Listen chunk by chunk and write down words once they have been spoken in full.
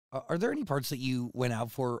Are there any parts that you went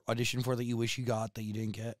out for, auditioned for, that you wish you got that you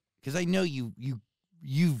didn't get? Because I know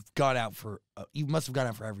you've gone out for, you must have gone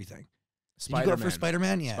out for everything. Did you go out for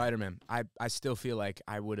Spider-Man? Yeah. Spider-Man. I still feel like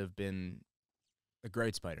I would have been a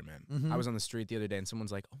great Spider-Man. Mhm. I was on the street the other day and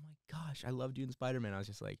someone's like, "Oh my gosh, I loved you in Spider-Man." I was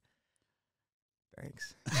just like,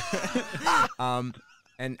 "Thanks."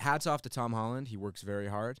 And hats off to Tom Holland. He works very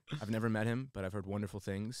hard. I've never met him, but I've heard wonderful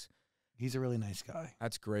things. He's a really nice guy.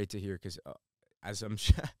 That's great to hear because as I'm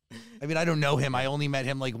I mean, I don't know him. I only met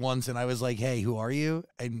him like once, and I was like, "Hey, who are you?"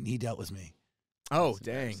 And he dealt with me. Oh,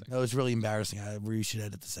 dang. That was really embarrassing. We should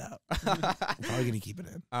edit this out. I'm probably going to keep it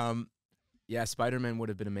in. Yeah, Spider-Man would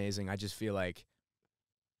have been amazing. I just feel like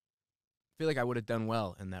I would have done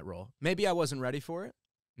well in that role. Maybe I wasn't ready for it.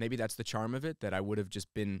 Maybe that's the charm of it, that I would have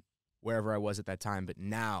just been wherever I was at that time. But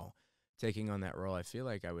now, taking on that role, I feel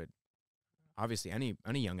like I would, obviously, any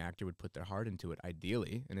young actor would put their heart into it,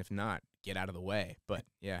 ideally. And if not, get out of the way. But,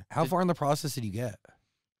 yeah. How far in the process did you get?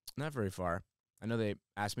 Not very far. I know they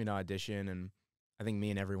asked me to audition, and I think me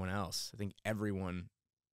and everyone else, I think everyone,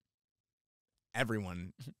 I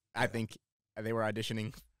think they were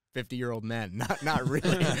auditioning 50-year-old men. Not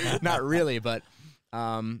really, not really, but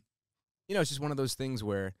it's just one of those things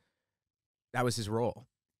where that was his role.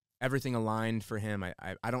 Everything aligned for him.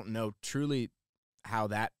 I don't know truly how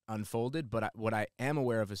that unfolded, but what I am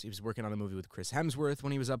aware of is he was working on a movie with Chris Hemsworth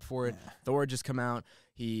when he was up for it. Yeah. Thor just come out.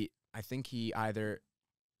 I think he either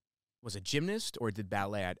was a gymnast or did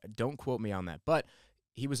ballet. Don't quote me on that, but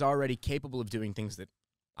he was already capable of doing things that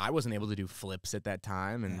I wasn't able to do, flips at that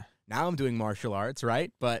time, and now I'm doing martial arts,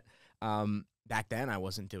 right? But back then I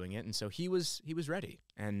wasn't doing it, and so he was ready,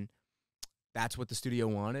 and that's what the studio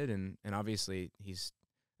wanted, and obviously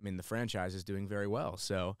the franchise is doing very well,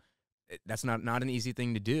 so that's not an easy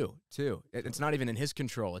thing to do, too. It's not even in his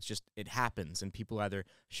control. It's just, it happens, and people either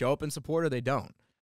show up and support or they don't.